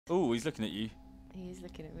Oh, he's looking at you. He is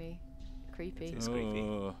looking at me. Creepy. It's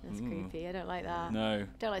creepy. That's creepy. I don't like that. No.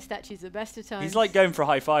 Don't like statues at the best of times. He's like going for a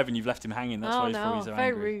high five and you've left him hanging. That's why he's probably so very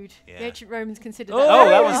angry. rude. Yeah. The ancient Romans considered Oh, that.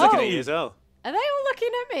 that one's looking at you as well. Are they all looking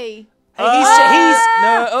at me? Hey,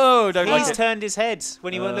 No. Oh, don't like he's it. turned his head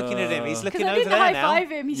when you weren't looking at him. He's looking Because I over didn't there high now.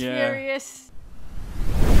 five him. He's Yeah. furious.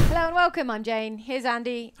 Hello and welcome. I'm Jane. Here's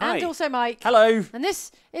Andy. Hi. And also Mike. Hello. And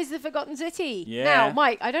this is the Forgotten City. Yeah. Now,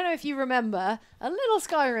 Mike, I don't know if you remember a little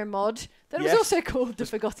Skyrim mod that was Yes. also called the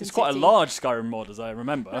Forgotten City. It's quite a large Skyrim mod, as I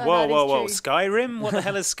remember. Well, Whoa, that whoa, is whoa. true. Skyrim? What the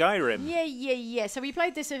hell is Skyrim? Yeah. So we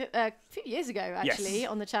played this a few years ago, actually, Yes.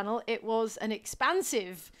 on the channel. It was an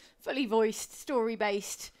expansive, fully voiced,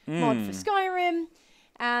 story-based mod for Skyrim.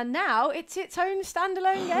 And now it's its own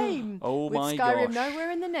standalone game. Oh with my Skyrim gosh.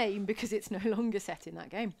 nowhere in the name because it's no longer set in that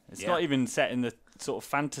game. It's Yeah. not even set in the sort of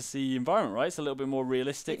fantasy environment, right? It's a little bit more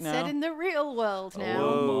realistic It's now. set in the real world now.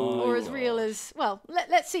 Oh or my as real as, well,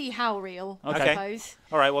 let's see how real, Okay. I suppose.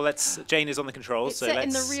 All right, well, Jane is on the controls, It's so set let's...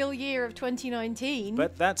 in the real year of 2019.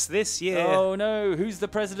 But that's this year. Oh no, who's the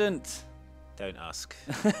president? Don't ask.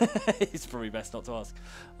 It's probably best not to ask.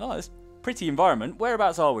 Oh, it's a pretty environment.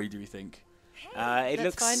 Whereabouts are we, do you think? It Let's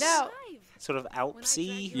looks find out. sort of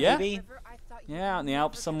Alpsy, Yeah. maybe? Yeah, out in the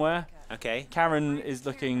Alps somewhere. Okay. Karen is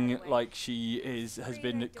looking like she has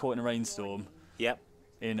been caught in a rainstorm Yep.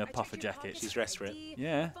 in a puffer jacket. She's dressed for it.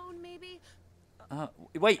 Yeah.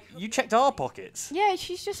 Wait, you checked our pockets? Yeah,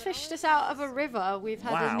 she's just fished us out of a river. We've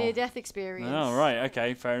had Wow. a near-death experience. Oh, right,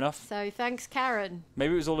 okay, fair enough. So thanks, Karen.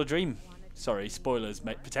 Maybe it was all a dream. Sorry, spoilers,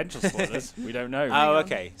 potential spoilers. We don't know. Oh, on.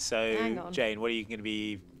 okay. Hang So, on. Jane, what are you going to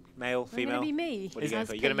be? Male, I'm female? going to be me. What are you going as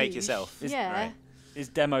for? You're going to per make usual. yourself? Yeah. Right. Is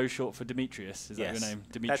Demo short for Demetrius? Is that Yes. your name?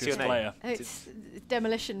 That's Demetrius your name. Player. It's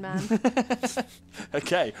Demolition Man.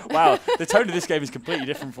 Okay. Wow. The tone of this game is completely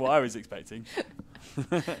different from what I was expecting.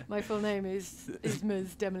 My full name is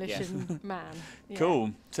Isma's Demolition Man. Yeah.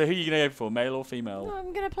 Cool. So who are you going to go for, male or female? No,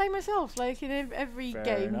 I'm going to play myself, like in every Fair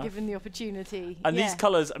game, enough. given the opportunity. And yeah. these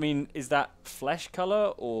colours, I mean, is that flesh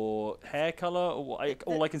colour or hair colour? Or what?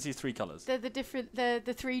 All I can see is three colours. They're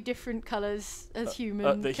the three different colours as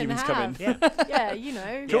human that can humans have. come in. Yeah. Yeah, you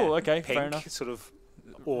know. Cool, Yeah. okay, Pink, fair enough. sort of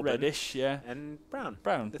auburn. Reddish, yeah. And brown.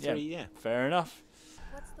 Brown, The yeah. three, yeah. Fair enough.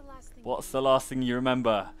 What's the last thing you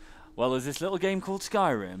remember? Well, there's this little game called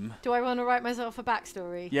Skyrim. Do I want to write myself a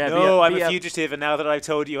backstory? Yeah, No, I'm be a fugitive, and now that I've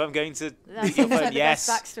told you, I'm going to That's leave your phone. the Yes. best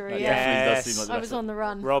backstory. That Yeah. definitely does seem like the I best was one. on the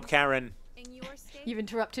run. Rob Karen. You've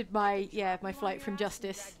interrupted my flight from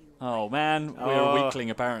justice. Oh man, we're Oh. a weakling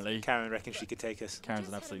apparently. Karen reckons she could take us. Karen's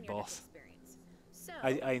an absolute boss.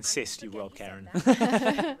 I insist you rob Karen.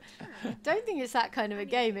 Don't think it's that kind of a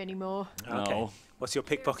game anymore. Okay. No. What's your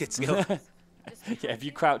pickpocket skill? Yeah, if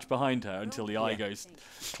you crouch behind her until the eye goes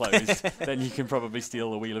closed, then you can probably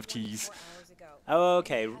steal a wheel of cheese. Oh,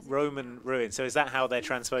 okay. Roman ruin. So is that how they're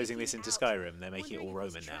transposing this into Skyrim? They're making it all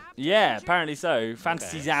Roman now. Yeah, apparently so.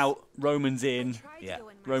 Fantasy's out, Romans in. Yeah.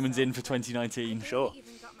 Romans in for 2019. Sure.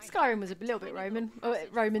 Skyrim was a little bit Roman. Oh,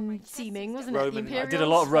 Roman seeming, wasn't Roman- it? The I did a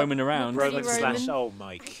lot of Imperials? roaming around. Pretty Roman Roman. slash. Oh,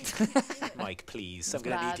 Mike. Mike, please. I'm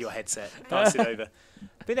going to Glad. need your headset. Pass it over.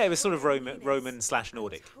 But no, it was sort of Roman slash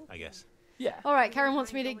Nordic, I guess. Yeah. All right, Karen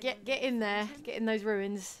wants me to get in there, get in those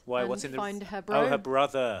ruins. Why? and What's in the? find her bro. Oh, her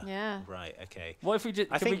brother. Yeah. Right. Okay. What if we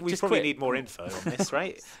just? I think we just probably quit? need more info on this,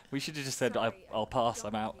 right? We should have just said, "I'll pass.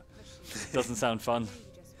 I'm out." Doesn't sound fun.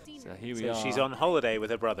 So here we So are. she's on holiday with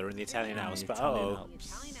her brother in the Italian in the Alps, but Italian oh,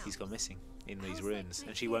 Alps. he's gone missing in these ruins,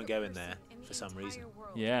 and she won't go in there for some reason.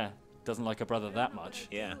 Yeah, doesn't like her brother that much.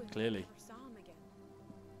 Yeah. Clearly.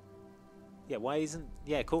 Yeah. Why isn't?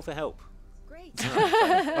 Yeah. Call for help.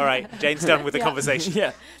 All right. Jane's done with the Yeah. conversation. Yeah,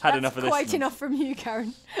 had That's enough of this. quite enough from you,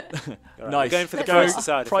 Karen. All right, we're Nice. going for the Let's priceless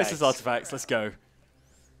go. artifacts. Priceless artifacts. Let's go.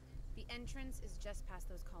 The entrance is just past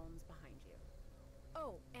those columns behind you.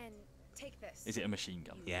 Oh, and take this. Is it a machine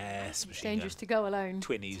gun? Yes. Machine Dangerous gun. to go alone.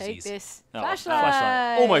 Twin Take Uzis. this. Oh,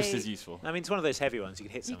 Flashlight. Almost as useful. I mean, it's one of those heavy ones you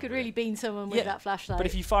can hit You someone could with really it. beam someone with Yeah, that flashlight. But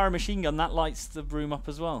if you fire a machine gun, that lights the room up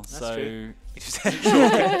as well. That's so. true.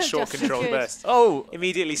 short Just control good. burst. Oh,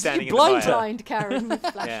 Immediately standing you in the blind fire. blind Karen with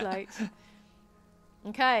flashlight.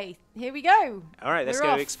 Okay, here we go. All right, let's We're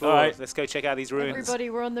go off. explore. All right. Let's go check out these ruins. Everybody,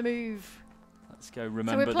 we're on the move. let's go. So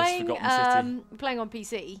Remember we're playing, this forgotten we're playing on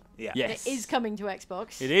PC. Yeah. Yes. It is coming to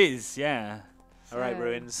Xbox. city. It is. Yeah. All right, So-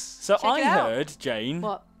 ruins. So Check I it out. heard, Jane,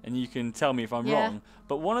 What? and you can tell me if I'm Yeah. wrong,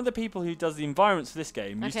 but one of the people who does the environments for this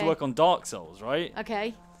game used to Okay. work on Dark Souls, right?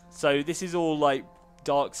 Okay. So this is all like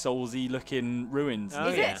Dark Souls-y looking ruins. Oh,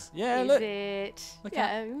 Is yeah. it? Yeah, Is look. it? Look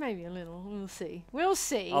Yeah, maybe a little. We'll see. We'll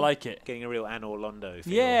see. I like it. Getting a real Anor Londo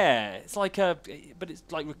feel. Yeah, it's like but it's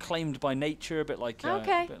like reclaimed by nature, a bit like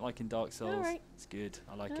Okay. a bit like in Dark Souls. Alright. It's good.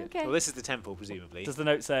 I like it. Okay. Well, this is the temple, presumably. Does the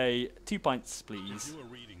note say 2 pints, please? As you are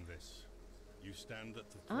reading this, you stand at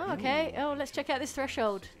the Oh, okay. Oh, let's check out this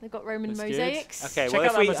threshold. They've got Roman Looks good. mosaics. Okay, Check well, out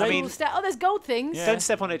if that we, I mosaic. mean, Cool oh, there's gold things. Yeah. don't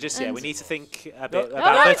step on it just yet. And- We need to think a bit Oh,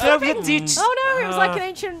 about no, the. Oh no, it was like an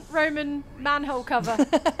ancient Roman manhole cover.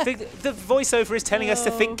 The voiceover is telling us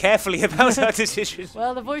to think carefully about our decision.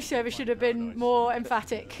 Well, the voiceover should have been more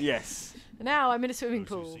emphatic. Yes. Now I'm in a swimming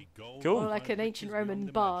pool. Cool. Or like an ancient Roman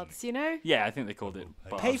baths, you know? Yeah, I think they called it.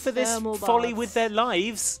 Pay baths. for this Thermal folly baths. with their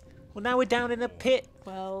lives. Well, now we're down in a pit.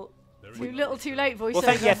 Well, too little too late voiceover. Well,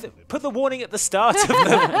 thank you. Put the warning at the start of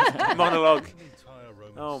the monologue.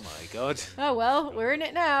 Oh my god. Oh well, we're in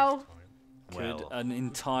it now. Could Well, an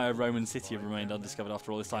entire Roman city have remained undiscovered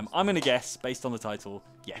after all this time? I'm going to guess, based on the title,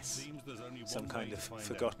 yes. some kind of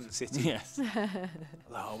forgotten city. Yes.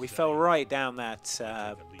 Oh, we fell right down that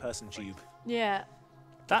person tube. Yeah.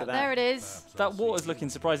 That There it is. that water's looking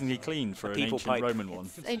surprisingly clean for an people ancient pipe. Roman one.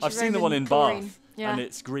 Ancient I've seen the one Roman in chlorine. Bath, Yeah. and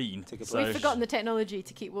it's green. Took a so We've forgotten the technology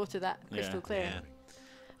to keep water that crystal Yeah. clear. Yeah.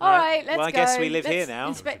 All right, let's well, I go. guess we live here Let's now,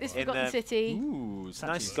 Inspect this in forgotten the- city. Ooh, Nice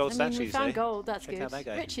statues. gold I mean, we statues, found eh? gold. That's Check good. out that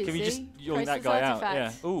guy. Riches. Can we just see? yoink that Priceless guy out? Yeah.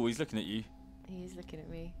 artifacts. Ooh, he's looking at you. He's looking at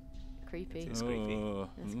me. Creepy. It's creepy. Oh,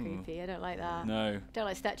 That's ooh. creepy. I don't like that. No. Don't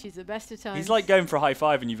like statues the best of times. He's like going for a high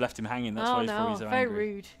five and you've left him hanging. That's oh why he's no, probably so very angry.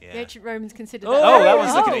 rude. Yeah. The ancient Romans considered Oh, that. Oh, very that rude.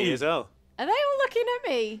 one's looking at Oh. you as well. Are they all looking at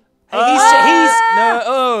me? Hey, No,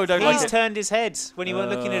 oh, don't like he's it. turned his head when you weren't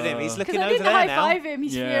looking at him. He's Because looking I over didn't there high now. five him.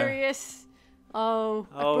 He's Yeah. furious. Oh,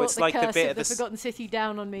 I Oh, brought it's the like the curse bit of of the the s- forgotten city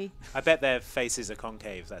down on me. I bet their faces are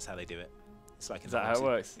concave. That's how they do it. It's like in Is the that how it haunted-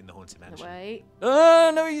 works? in the haunted mansion. Wait.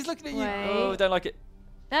 Oh, no, he's looking at you. Wait. Oh, don't like it.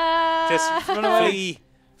 Ah! Just run away.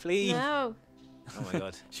 Flee. No. Oh my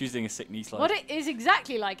god. She was doing a sick knee slide. What it is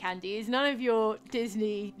exactly like, Andy, is none of your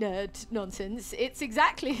Disney nerd nonsense. It's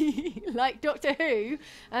exactly like Doctor Who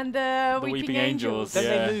and the Weeping Angels. Don't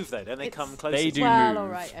Yeah. they move though? Don't they It's- come closer? They to do you? Well, move. all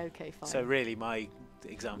right, okay, fine. So really, my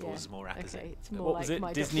example Yeah, is more apposite. Okay, it's more What like was it?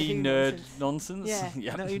 my Disney Doctor Who nerd nonsense. nonsense?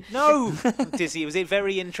 Yeah. No, Disney. It was a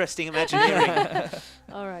very interesting Imagineering.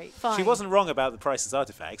 All right, fine. She wasn't wrong about the priceless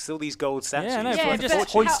artifacts. All these gold statues. Yeah, no, Yeah, just but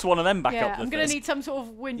hoist how- one of them back Yeah, up the I'm going to thing. need some sort of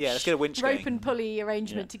winch, Yeah, let's get a winch rope going. and pulley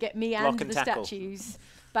arrangement Yeah. to get me Lock and and the tackle. statues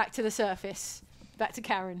back to the surface. Back to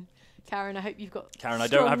Karen. Karen, I hope you've got. Karen, I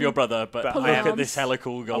don't have your strong- brother, but But look I at am. this hella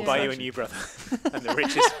cool gold I'll buy you a statue. new brother. I'm the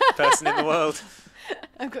richest person in the world.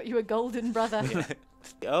 I've got you a golden brother.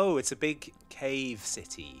 Oh, it's a big cave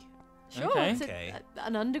city Sure, Okay. it's Okay.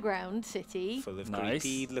 an underground city. full of Nice.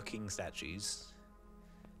 creepy-looking statues.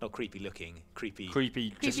 Not creepy-looking, creepy. Creepy.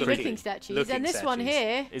 Just Creepy looking looking- statues. looking And this one statues.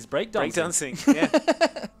 here Is breakdancing. Breakdancing.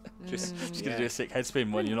 Yeah. Just Yeah. gonna do a sick head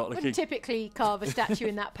spin when you're not wouldn't looking. typically carve a statue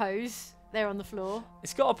in that pose. They're on the floor.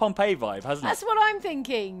 It's got a Pompeii vibe, hasn't That's it? what I'm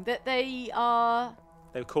thinking. That they are.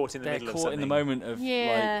 They were caught in the They're middle of caught something. in the moment of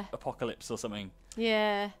Yeah. like apocalypse or something.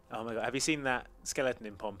 Yeah. Oh my god! Have you seen that skeleton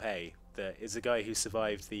in Pompeii? That is a guy who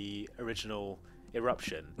survived the original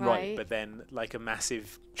eruption. Right. But then, like a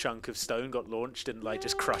massive chunk of stone got launched and like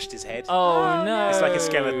just crushed his head. Oh, Oh, no! It's like a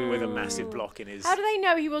skeleton with a massive block in his. How do they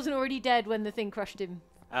know he wasn't already dead when the thing crushed him?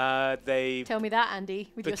 They Tell me that,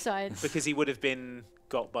 Andy, with your science. because he would have been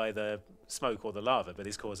got by the smoke or the lava, but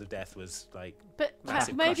his cause of death was like. But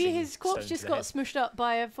massive maybe crushing his corpse stone to just the got head. smushed up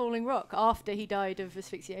by a falling rock after he died of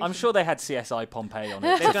asphyxiation. I'm sure they had CSI Pompeii on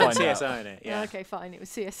it. They've to done find out. CSI in it. Yeah. Okay, fine. It was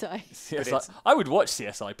CSI. CSI. it's- I would watch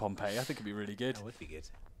CSI Pompeii. I think it'd be really good. That would be good.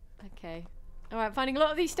 Okay. All right, finding a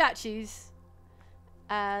lot of these statues.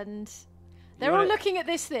 And they're You all wanna- looking at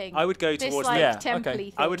this thing. I would go this, towards like, Yeah, temple-y okay.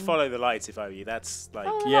 thing. I would follow the lights if I were you. That's like.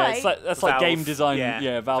 Oh, Yeah, right. it's like that's like Valve, game design. yeah,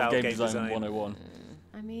 Yeah, Valve, Valve game, game design, design. 101.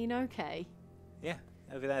 I mean, okay. Yeah,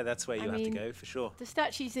 over there. That's where you have to mean, go for sure. The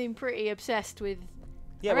statues seem pretty obsessed with...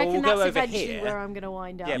 Yeah, I well, reckon we'll go that's over eventually here. where I'm going to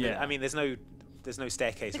wind up. Yeah, Yeah. but I mean, there's no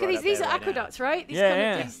staircase. Look at right these. up These there are right now. aqueducts, right? These Yeah, kind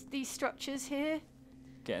yeah. of these structures here.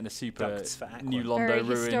 Getting a super Ducts for aqua. New Very Londo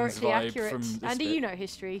ruins historically vibe accurate. from this Andy, bit. you know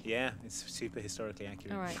history. Yeah, it's super historically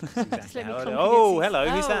accurate. All right. That's Just exactly let me how it- confidence Oh, these- hello.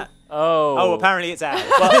 Who's Oh. that? Oh, Oh, apparently it's Al.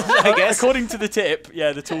 But I guess. according to the tip,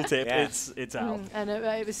 yeah, the tooltip, Yeah. it's out. And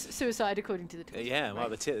it was suicide according to the tweet. Yeah, well,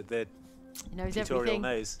 Right. the He knows tutorial everything.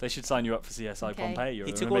 knows. They should sign you up for CSI Okay. Pompeii. You're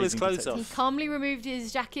He an took all his amazing clothes detective. He calmly removed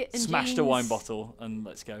his jacket and Smashed jeans. a wine bottle and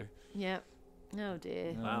let's go. Yep. Oh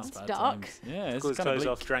dear. Oh, Wow. that's It's bad dark. times. Yeah, it's Took all his kind of clothes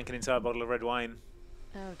bleak. off, drank an entire bottle of red wine,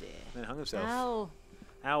 Oh dear. then hung himself. Al.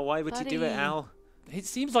 Al, why would you do it, Buddy. Al? It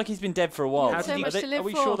seems like he's been dead for a while. How did So he- much to live are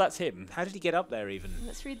we for. sure that's him? How did he get up there even?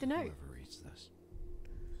 Let's read the note. Whoever reads this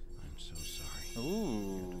so sorry.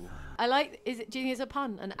 Ooh. I like. Do you think it's a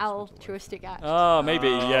pun? An altruistic act. Oh, maybe.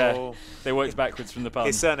 Yeah. Oh. They worked backwards from the pun.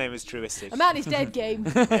 His surname is Truistic. A man is dead. Game.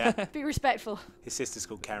 Yeah. Be respectful. His sister's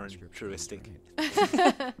called Karen Truistic.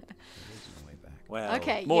 Well,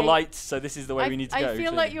 Okay. More yeah, lights. So this is the way we need to go. I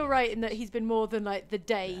feel like clearly. you're right in that he's been more than like the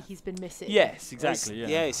day he's been missing. Yes, exactly. Yeah.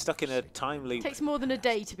 Yeah, he's stuck in a time loop. It takes more than a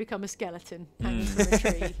day to become a skeleton hanging from a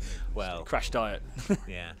tree. Well, Crash diet.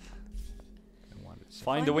 yeah.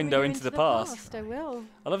 Find a window into the past. I will.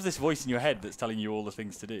 I love this voice in your head that's telling you all the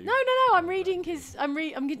things to do. No. I'm reading his. I'm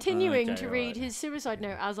continuing Okay, to all read right. his suicide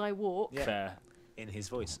note as I walk. Yeah. Fair. In his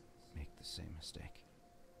voice. Make the same mistake.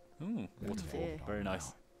 Ooh, waterfall. dear. Very nice.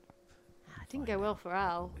 It didn't go well for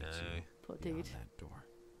Al. No. Poor dude. That door.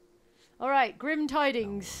 All right, grim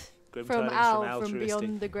tidings Grim from tidings Al from from Altruistic.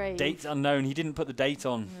 beyond the grave. Date unknown. He didn't put the date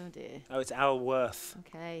on. Oh dear. Oh, it's Al Worth.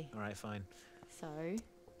 Okay. All right, fine. So.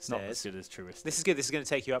 It's not as Stairs. good as truest. This is good. This is going to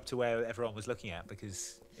take you up to where everyone was looking at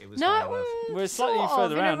because it was. No, high above. We're slightly sort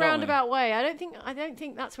further of, in around, a aren't we? roundabout way. I don't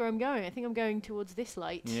think that's where I'm going. I think I'm going towards this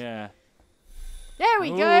light. Yeah. There we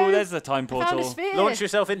Ooh, go. there's the time I found a portal. sphere. Launch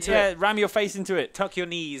yourself into Yeah, it. ram your face into it. Tuck your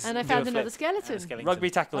knees. And I do found a another flip. skeleton. And a skeleton. Rugby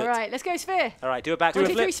tackle it. All right, let's go sphere. All right, do a back One,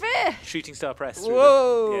 flip. two, three, sphere. Shooting star press. Through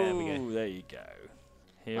Whoa! Yeah, there we go. There you go.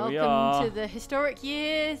 Here Welcome we are. to the historic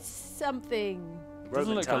year something. Doesn't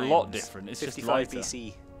Roman look times, a lot different. It's just 55 lighter.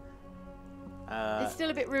 BC. It's still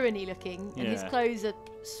a bit ruiny looking, and his yeah. clothes are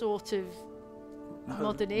sort of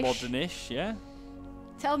modernish. Modernish, yeah.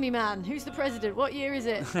 Tell me, man, who's the president? What year is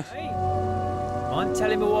it? I'm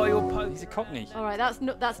telling me why you're posing. He's a cockney. All right,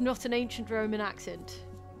 that's not an ancient Roman accent.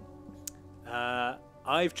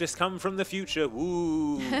 I've just come from the future.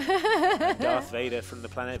 Woo! I'm Darth Vader from the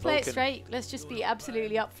planet Play it Vulcan. straight. Let's just be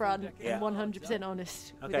absolutely upfront Yeah. and 100%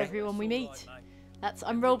 honest with Okay. everyone we meet.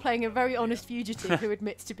 I'm role playing a very honest fugitive who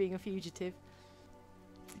admits to being a fugitive.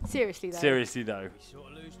 Seriously though. Seriously though,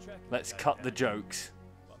 let's cut the jokes.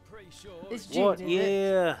 It's June, What is it?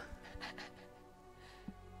 year?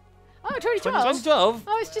 Oh, 2012. 2012?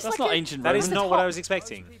 Oh, it's just That's like not a, ancient That Roman. is the not what top. I was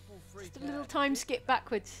expecting. just a little time skip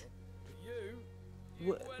backwards.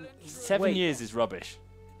 7 Wait. years is rubbish.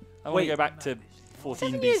 I want Wait. to go back to 14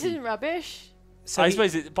 7 BC. years isn't rubbish. So I he-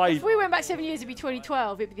 suppose it, by If we went back 7 years, it'd be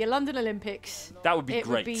 2012. It'd be the London Olympics. that would be It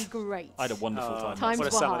great. would be great. I had a wonderful Oh, time. Times What a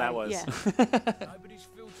were summer high, that was. Yeah.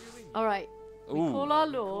 All right. We Ooh. call our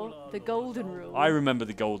law the golden rule. I remember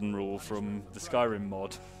the golden rule from the Skyrim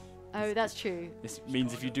mod. Oh, that's true. This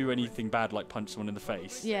means if you do anything bad, like punch someone in the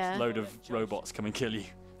face, Yeah. load of robots come and kill you.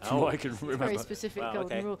 From Oh. what I can Very remember. specific Wow,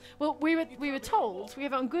 golden okay. rule. Well, we were told, we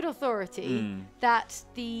have it on good authority, Hmm. that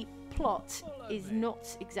the plot is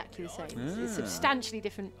not exactly the same. It's Ah. substantially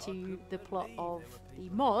different to the plot of the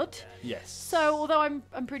mod. Yes. So, although I'm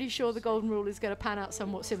pretty sure the golden rule is going to pan out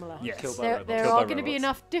somewhat similar. Yes. Kill by There, robots. there Kill by are going to be robots.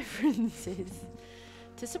 enough differences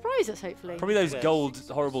to surprise us, hopefully. Probably those Yes.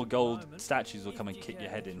 horrible gold statues will come and kick your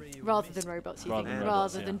head in. Rather than robots, you Rather think? than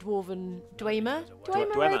Rather robots, than dwarven Dwemer?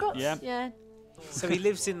 Dwemer Dwemer. robots? Yeah. So he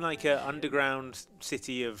lives in like an underground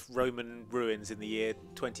city of Roman ruins in the year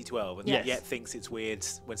 2012, and Yes. yet thinks it's weird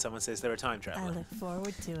when someone says they're a time I traveler. look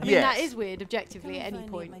forward to it. I mean, Yes. that is weird, objectively, at any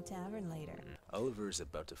point. My tavern later. Oliver is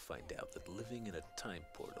about to find out that living in a time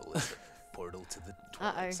portal is a portal to the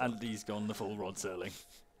Uh-oh. And he's gone the full Rod Serling.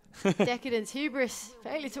 Decadence, hubris,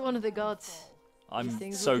 failure to honour the gods. I'm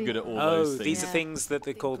things so will be- good at all Oh, those things. these are Yeah. things that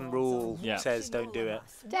the golden rule Yeah. says don't do it.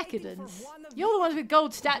 Decadence? You're the ones with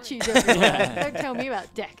gold statues everywhere. Don't tell me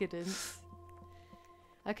about decadence.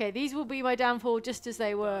 Okay, these will be my downfall just as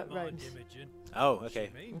they were Rome's. Oh,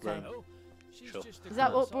 okay. Okay. Rome. Sure. Is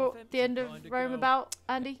that what brought the end of Rome about,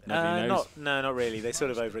 Andy? Nobody knows. Not really. They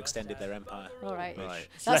sort of overextended their empire. All right. Right.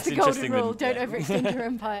 It's That's less the golden interesting rule. than- Don't overextend your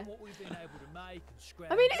empire.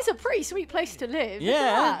 I mean, it's a pretty sweet place to live. Look at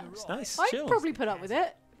Yeah. that. It's nice. I'd chill. probably put up with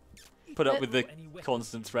it. Put up with the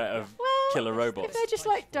constant threat of Well, killer if robots. they're just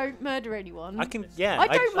like, don't murder anyone. I can. Yeah. I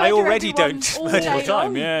don't I murder already everyone don't. all murder day all the time,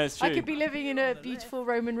 long. yeah, it's I true. could be living in a beautiful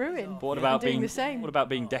Roman ruin. But what and about doing being the same? What about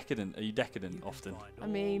being decadent? Are you decadent often? I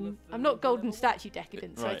mean, I'm not golden statue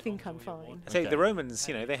decadent, so I Right. think I'm fine. I think Okay. the Romans,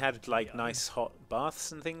 they had like nice hot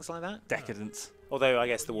baths and things like that. Decadence. Although I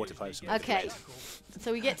guess the water pipes. were Okay, great.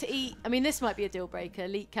 so we get to eat. I mean, this might be a deal breaker.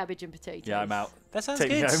 Leek, cabbage, and potatoes. Yeah, I'm out. That sounds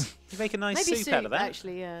Take me good. home. You make a nice Maybe soup, out of that.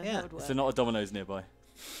 actually. Yeah, Yeah. that would work. Is there not a Domino's nearby?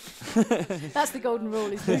 That's the golden rule: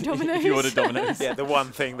 is no Domino's. If you order Domino's. Yeah, the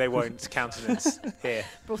one thing they won't countenance here.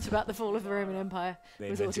 Brought about the fall of the Roman Empire They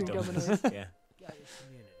was invented ordering Domino's. Domino's. Yeah.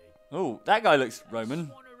 Oh, that guy looks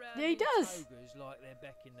Roman. Yeah, he does.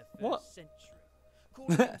 What?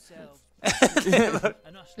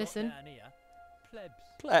 Listen.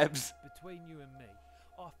 Plebs.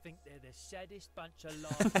 I think they're the saddest bunch of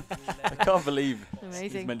laughing you'll I ever can't believe he's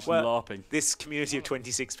Amazing. mentioned Well, LARPing. This community of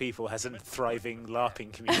 26 people has a thriving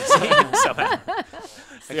LARPing community somehow.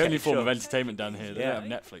 It's the only form of entertainment down here. They Yeah.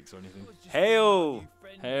 don't have Netflix or anything. Hail!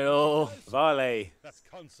 Hail! Vale! That's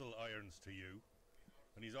Consul Irons to you.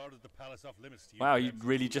 And he's ordered the palace off limits to you. Wow, he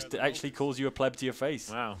really just actually calls you a pleb to your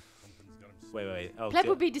face. Wow. Wait. Oh, Pleb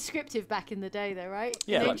would be descriptive back in the day, though, right?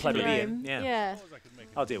 Yeah, In like ancient plebeian, Rome. yeah. Yeah.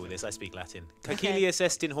 I'll deal with this. I speak Latin. Caecilius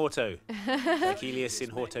est in horto. Caecilius in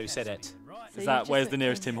horto sedet. So Is you that just where's like- the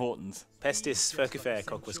nearest Tim Hortons? Pestis furcifer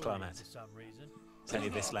coquus clamat. for some reason. Tell you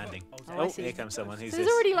this landing. Oh, I Oh, see. here comes someone. Who's So this?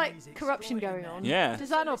 there's already like corruption going on. Yeah. Does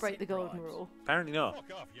that not break the golden rule? Apparently not.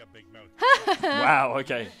 Fuck off, you big mouth. Wow,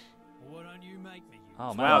 okay. Why don't you make me? You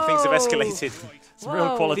Oh, man. Wow, things have Whoa. escalated. Some real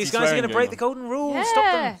Whoa. quality These guys are swearing going to break the going golden rule. Yeah.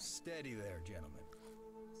 Stop them. Steady there, gentlemen.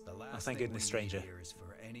 The last thank thing goodness, we stranger. need here is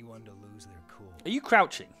for anyone to lose their cool. on. Are you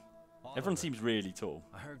crouching? All Everyone of it. seems really tall.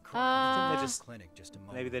 I heard Ah. They're just- clinic just a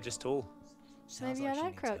moment. Maybe they're just tall. Sounds Maybe I like she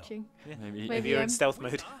like needs help. crouching. Maybe. Maybe Maybe you're I'm- in stealth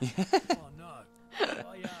mode. Oh no.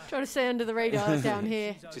 Trying to stay under the radar down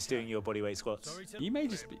here. Just doing your bodyweight squats. You may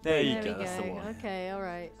just be. There you There go. we That's the go. one. Okay, all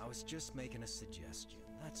right. I was just making a suggestion.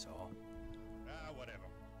 That's all. Ah, whatever.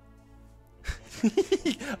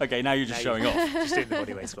 Okay, now you're just showing off. Just doing the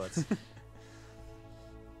bodyweight squats.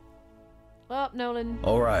 Well, Nolan.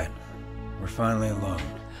 All right. We're finally alone.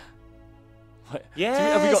 What? Yes!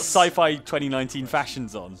 Have we got sci-fi 2019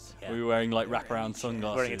 fashions on? Yeah. Are we wearing like wraparound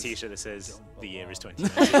sunglasses? Wearing a t-shirt that says, the year is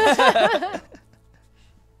 2019.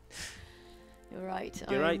 You're right.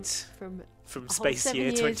 You're I'm right. From From a whole space 7 year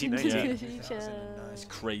years into 2019. the future. As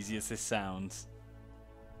crazy as this sounds.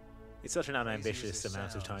 It's such an unambitious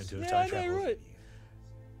amount of time to have Yeah, time I know, traveled. right.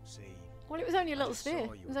 See, Well, it was only a little sphere.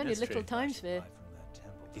 It was only a That's little true. time sphere. from that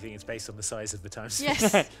temple. Do you think it's based on the size of the time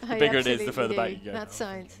Yes. The I bigger it is, the absolutely further back do. you go. That's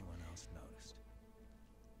science. Anyone else noticed?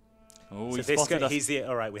 Oh, So he this spotted guy, us. he's the...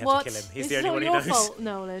 Alright, we have What? to kill him. He's This the is only all one who your knows. fault,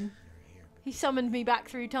 Nolan. He summoned me back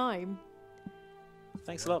through time.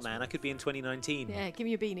 Thanks a lot, man. I could be in 2019. Yeah, give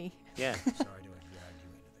me a beanie. Yeah. Sorry to have dragged you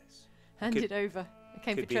into this. Hand Could- it over. I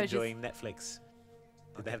came Could for be treasures. enjoying Netflix.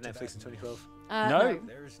 Did they have Netflix in 2012? No,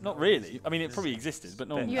 There's not no really. reason I mean, it this probably is- existed, but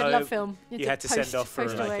no But- one. You had Oh, love film. You had to send off for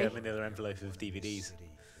post like away. a manila envelope of DVDs. City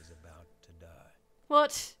is about to die.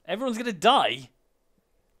 What? Everyone's gonna die.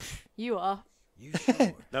 You are. You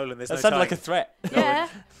sure? Nolan, there's That no sounded time. like a threat. Yeah.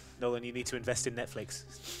 Nolan, you need to invest in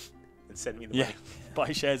Netflix and send me the Yeah, money.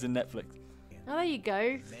 buy shares in Netflix. Oh, there you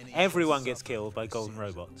go. Many Everyone suffer gets killed by golden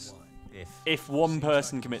because robots. one. If one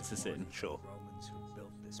person commits a sin. Sure. Romans who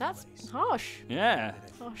built this That's place. harsh. Yeah,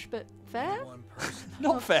 Harsh but fair? One person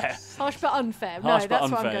not fair. Harsh but unfair. Harsh no, but that's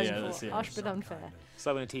what I'm unfair, going yeah, for. that's- yeah. Harsh but unfair. It's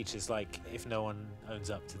like when a teacher's like, if no one owns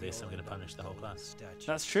up to this, I'm going to punish the whole class. statue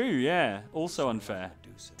That's true. Yeah, also unfair.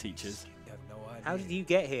 produces. Teachers. You have no idea. How did you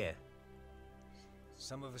get here?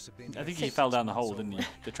 Some of us have been I think here you fell down the 6 hole, months didn't you?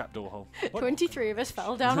 already. The trapdoor hole. 23 of us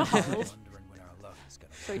fell down a hole. Wondering when our luck is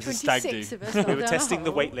gonna Sorry, It's a stag 26 do. of us fell We were down testing a the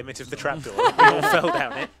hole. weight limit of the trapdoor. We all fell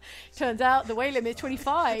down it. Turns out the weight limit is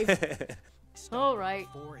 25. All right.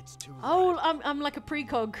 before it's too Oh, late. I'm like a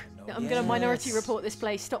precog. I'm going to minority Yes. report this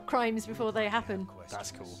place. Stop crimes before they happen.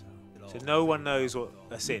 That's cool. So no one knows what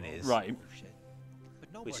a sin is. Right.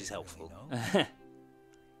 But nobody Which is really helpful. knows.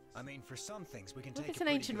 I mean, for some things we can Look, take it's a an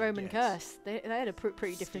pretty ancient good Roman guess. curse. They had a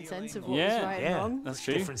pretty different sense of what Yeah, was right and Yeah, wrong. That's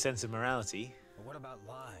true. Different sense of morality. But what about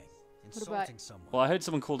lying? What Insulting about- someone. Well, I heard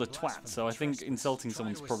someone called a twat, Blasphemy, so I think trespass, insulting trying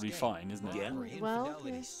someone's to probably escape, fine, isn't it? Yeah. robbery, Well,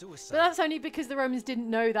 infidelity, yeah. suicide. But that's only because the Romans didn't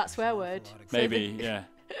know that swear word. There's a lot of So Maybe, the, yeah.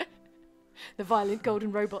 the violent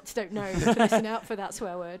golden robots don't know to listen out for that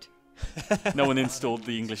swear word. No one installed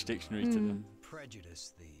the English dictionary to Hmm. them.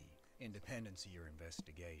 prejudice the independence of your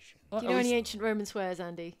investigation. Do you know any ancient Roman swears,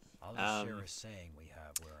 Andy? I'll just share Um, a saying we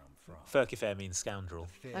have where I'm from. Furcifer means scoundrel.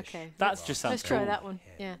 Fish Okay. That just sounds Let's try cool. that one.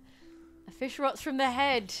 Yeah. A fish rots from the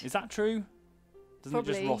head. Is that true? Doesn't it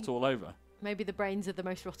just Probably. rot all over? Maybe the brains are the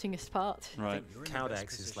most rottingest part. Right. You're in the Cowdax best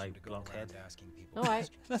is position like to go blockhead. around asking people All right.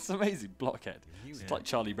 questions. That's amazing. Blockhead. You It's know, like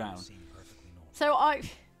Charlie Brown. seem perfectly normal. So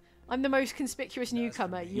I'm the most conspicuous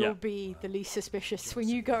newcomer. You'll Yeah. be the least suspicious when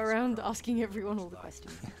you go around asking everyone all the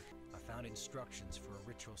questions. I found instructions for a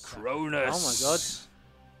ritual Cronus. Oh my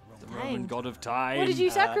god. The Dang. Roman god of time. What did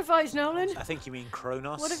you sacrifice, Nolan? I think you mean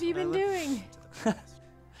Kronos. What have you been Nolan? doing?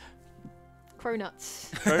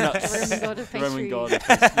 Cronuts. Cronuts. The Roman god of The Roman pastry. god of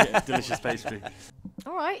pastry. Yeah, delicious pastry.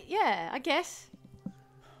 All right, yeah, I guess.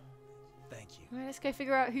 Thank you. All right, let's go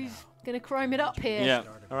figure out who's going to crime it up here. Yeah.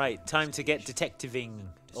 All right, time to get detectiving.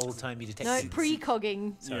 Old-timey No, detectives.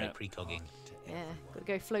 precogging. Sorry, Yeah. precogging. Yeah, got to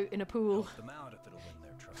go float in a pool. Help them out if it'll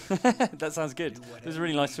win their trouble. That sounds good. There's a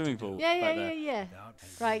really nice swimming pool Yeah, back yeah, there. yeah, yeah. Without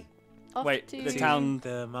Right, Off Wait, to the town.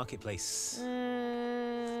 The marketplace.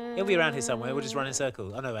 He'll be around here somewhere. We'll just run in a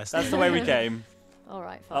circle. Oh no, that's That's the way we came. All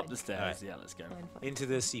right, fine. Up the stairs. Alright. Yeah, let's go. Fine, fine. into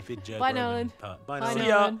the stupid jerk. Bye, Roman Nolan. part. Bye, Bye, Nolan. See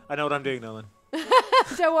ya. Nolan. I know what I'm doing, Nolan.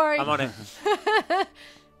 Don't worry. I'm on it.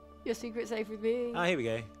 Your secret's safe with me. Ah, here we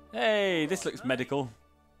go. Hey, this looks medical.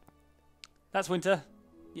 That's Winter.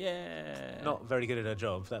 Yeah. Not very good at her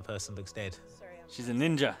job. That person looks dead. Sorry, I'm She's a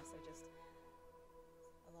ninja.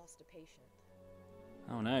 I lost a patient.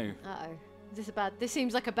 Oh no. Uh-oh. Is this a bad... This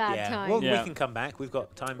seems like a bad yeah. time. Well, Yeah. we can come back. We've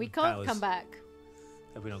got time. we can't powers. come back.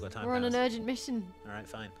 Have we not got time? We're on an powers? urgent mission. All right,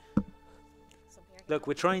 fine. Something I can Look,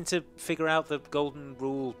 we're trying to figure out the golden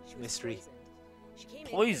rule She was mystery. poisoned. She came in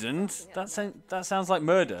here Poisoned? fucking up. That sounds like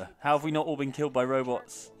murder. How have we not all been killed by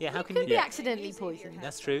robots? Yeah, how can Could you? be Yeah. accidentally poisoned.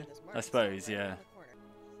 That's true. I suppose, yeah.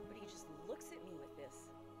 But he just looks at me with this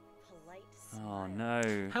polite Oh smile.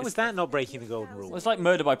 no. How is that not breaking the golden rule? Well, it's like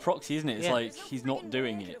murder by proxy, isn't it? It's Yeah. like he's not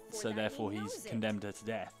doing it, so therefore he's condemned her to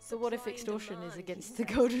death. So what if extortion is against the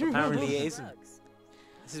golden rule? Apparently it isn't.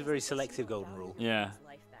 This is a very selective golden rule. Yeah.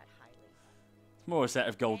 Life that highly. It's more a set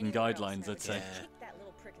of golden Anyone else guidelines, never I'd say. Yeah. Kick that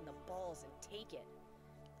little prick in the balls and take it.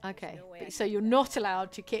 Okay, No way I but, so can you're do not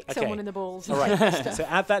allowed to kick Okay. someone in the balls. All and right. stuff. So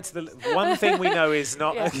add that to the one thing we know is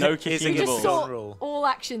not Yeah. No is kicking in the against balls. the Just golden sort rule. all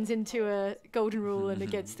actions into a golden rule and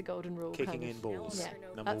against the golden rule. Kicking kind in of. balls. Yeah,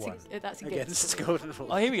 Number that's one. that's Against against. the golden rule.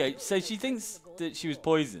 Oh, here we go. So she thinks that she was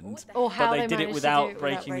poisoned, Or how but they they did it managed to without do it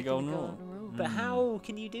breaking the golden rule. But how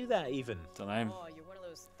can you do that even? Don't know. Oh, you're one of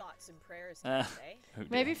those thoughts and prayers Uh, types, eh? Who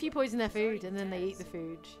did? Maybe if you poison their food and then they eat the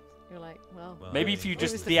food, you're like, well, Well, Maybe if you It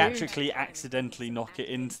was just the food. theatrically accidentally knock it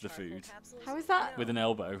into the food how is that? with an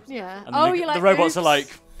elbow. Yeah. And Oh, the, you're like the robots are "Oops." like,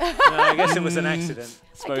 No, I guess it was an accident.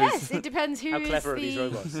 I suppose guess it depends who How is clever are the these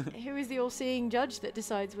robots? who is the all-seeing judge that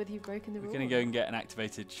decides whether you've broken the we're rule. going to go and get an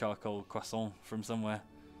activated charcoal croissant from somewhere.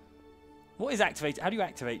 What is activated? How do you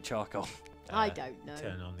activate charcoal? I don't know.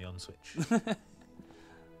 Turn on the on switch.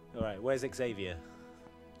 All right, where's Xavier?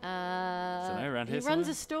 Dunno, around he here runs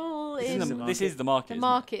somewhere? a stall This in is This the is the market. the isn't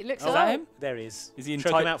market. It looks Is that him? There he is. it? Is he in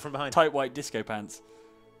Choke him tight, out from behind. tight white disco pants?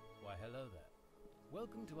 Why, hello there.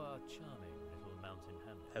 Welcome to our charming little mountain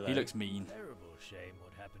hamlet. Hello. He looks mean. Terrible shame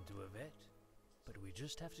what happened to Yvette. But we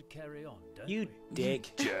just have to carry on, don't You we?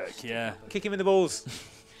 dick. Jerk, yeah. Kick him in the balls.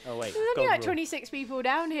 Oh wait. There's only golden like rule. 26 people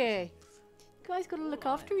down here. You guys got to look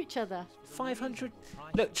after each other. 500.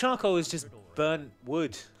 Look, charcoal is just burnt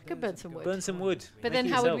wood. I could burn some wood. Burn some wood. But Make then it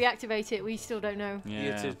how would yourself. we activate it? We still don't know. You Yeah.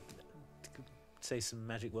 have to say some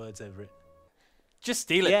magic words over it. Just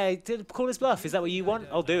steal it. Yeah, call his bluff. Is that what you want?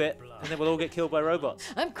 I'll do it. And then we'll all get killed by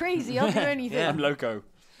robots. I'm crazy. I'll do anything. Yeah. I'm loco.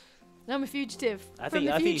 I'm a fugitive I from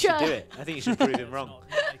think the you future. should do it. I think you should prove him wrong. Not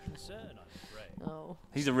my concern, I'm afraid. Oh.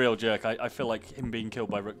 He's a real jerk. I feel like him being killed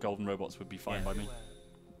by golden robots would be fine Yeah. by me.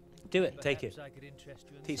 Do it. Take it. Perhaps I could interest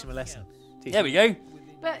you in Teach him a something lesson. else. Teach There him. we go.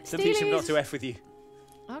 But So teach him not to stealing F with you.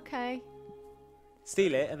 is... Okay.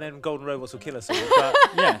 Steal it, and then golden robots will kill us all. But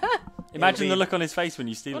Yeah. Imagine be- the look on his face when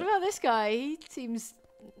you steal What it. about this guy? He seems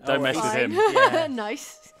Don't Oh, mess with fine. him. Yeah.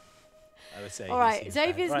 Nice. I would say. All he right, seems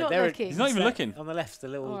Xavier's bad. Right, not there it- looking. He's not even that looking. On the left, the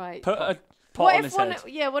little. All right. Put a pot What on if his one? head.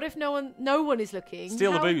 Yeah. What if no one is looking?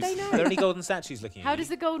 Steal the How would booze. they know? Are there any golden statues looking at How you? does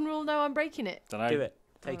the golden rule know I'm breaking it? Don't know. Do it.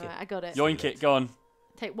 Take All it. right, I got it. Yoink it. Go on.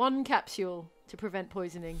 Take one capsule to prevent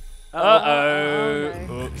poisoning. Uh-oh.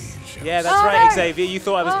 no. Oops. Yeah, that's Oh, right, no. Xavier. You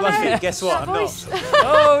thought I was Oh, bluffing. no. Guess what? That I'm voice. not.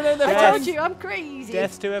 Oh, no, they're I Death. told you, I'm crazy.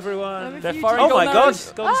 Death to I'm everyone. a They're fugitive. firing Oh my golden god!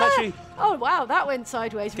 arrows. Golden statue. Oh wow, that went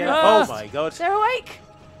sideways. Get real out. Ah. Oh fast. my god. They're awake.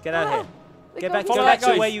 Get out of Ah, here. the Get back. golden Go back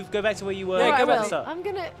statue. to where you. Go back to where you were. Yeah, Alright, go I back will. to start. I'm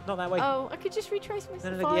gonna. Not that way. Oh, I could just retrace No,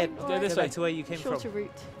 myself. no, no. Fine. Yeah, all go right. this go way. back to where you came Shorter from.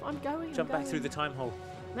 route. I'm going. Jump I'm back through going. the time hole.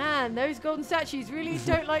 Man, those golden statues really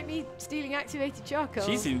don't like me stealing activated charcoal.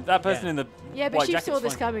 She's seen that person Yeah. in the yeah, but white she jacket's saw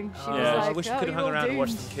this fine. coming. She Oh, was Yeah. like, I wish you oh, could have hung you're around and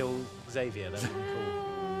watched doomed. them kill Xavier. That would have been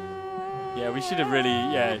cool. Yeah, we should have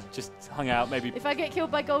really, just hung out. Maybe. If I get killed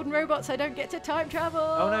by golden robots, I don't get to time travel.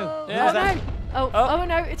 Oh, no. Yeah. Oh no. Oh, Oh. oh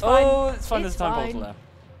no, it's fine. Oh, it's fine. There's It's a time fine. portal there.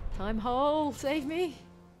 Time hole, save me.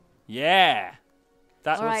 Yeah.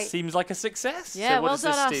 That All right. seems like a success. Yeah, So what well does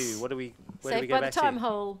this done do? us. What do we? Where do we Saved go by the back time to?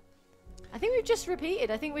 hole. I think we've just repeated.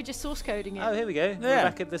 I think we're just source coding it. Oh, here we go. We're Yeah.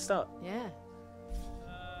 back at the start. Yeah.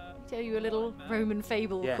 Tell you a little Roman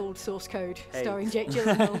fable Yeah. called Source Code, Hey. starring Jake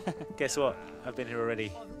Gyllenhaal. Guess what? I've been here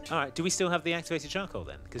already. All right. Do we still have the activated charcoal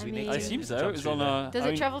then? Because I we mean- need I to assume so. jump It was through on there. a. Does I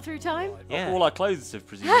it mean, travel through time? Yeah. All our clothes have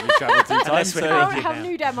presumably travelled through time. Unless we're So Oh, naked how now.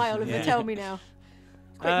 nude am I, Oliver? Yeah. Tell me now.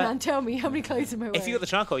 Quick, man, tell me how many clothes am I wearing? If you got the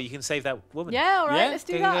charcoal, you can save that woman. Yeah, all right, Yeah? let's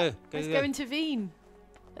do Go, go, that. go, go, Let's go. go intervene.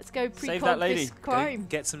 Let's go Save that lady. this Go crime.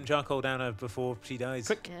 get some charcoal down her before she dies.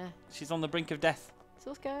 Quick. Yeah. she's on the brink of death.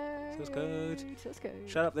 Source code. Source code. Source code.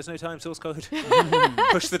 Shut up, there's no time. Source code.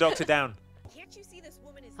 Push the doctor down. Can't you see this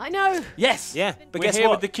woman is I know. Yes. Yeah, but We're guess here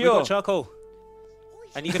what? with the We've got cure. charcoal.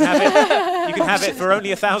 And you can have it. You can have it for only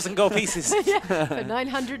 1,000 gold pieces. For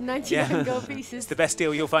 999 gold pieces. It's the best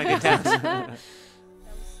deal you'll find in town. That was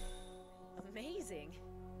amazing.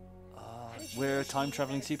 We're a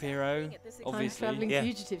time-traveling superhero, obviously. Time-traveling Yeah.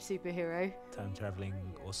 fugitive superhero. Time traveling,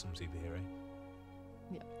 awesome superhero.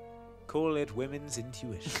 Yeah. Call it women's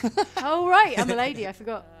intuition. Oh, right. I'm a lady. I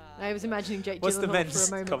forgot. I was imagining Jake What's the Gyllenhaal men's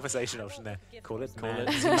for a moment. conversation option there? Call it Call man.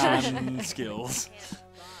 it man skills.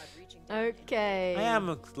 Okay. I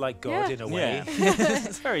am like God Yeah. in a way. Yeah.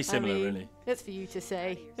 It's very similar, I mean, really. that's for you to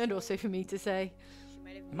say, and also for me to say.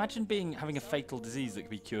 Imagine having a fatal disease that could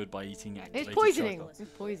be cured by eating It's activated poisoning. charcoal.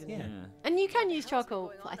 It's poisoning. Yeah. And you can use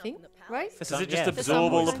charcoal, I think, right? For Does some, it just yeah.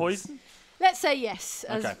 absorb all the poison. poison? Let's say yes,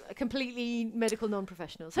 as Okay. completely medical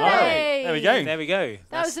non-professionals. All right, Hooray! there we go. There we go.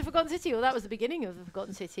 That was the Forgotten City, or that was the beginning of the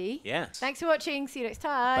Forgotten City. Yeah. Thanks for watching. See you next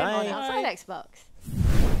time on Bye. Outside Xbox.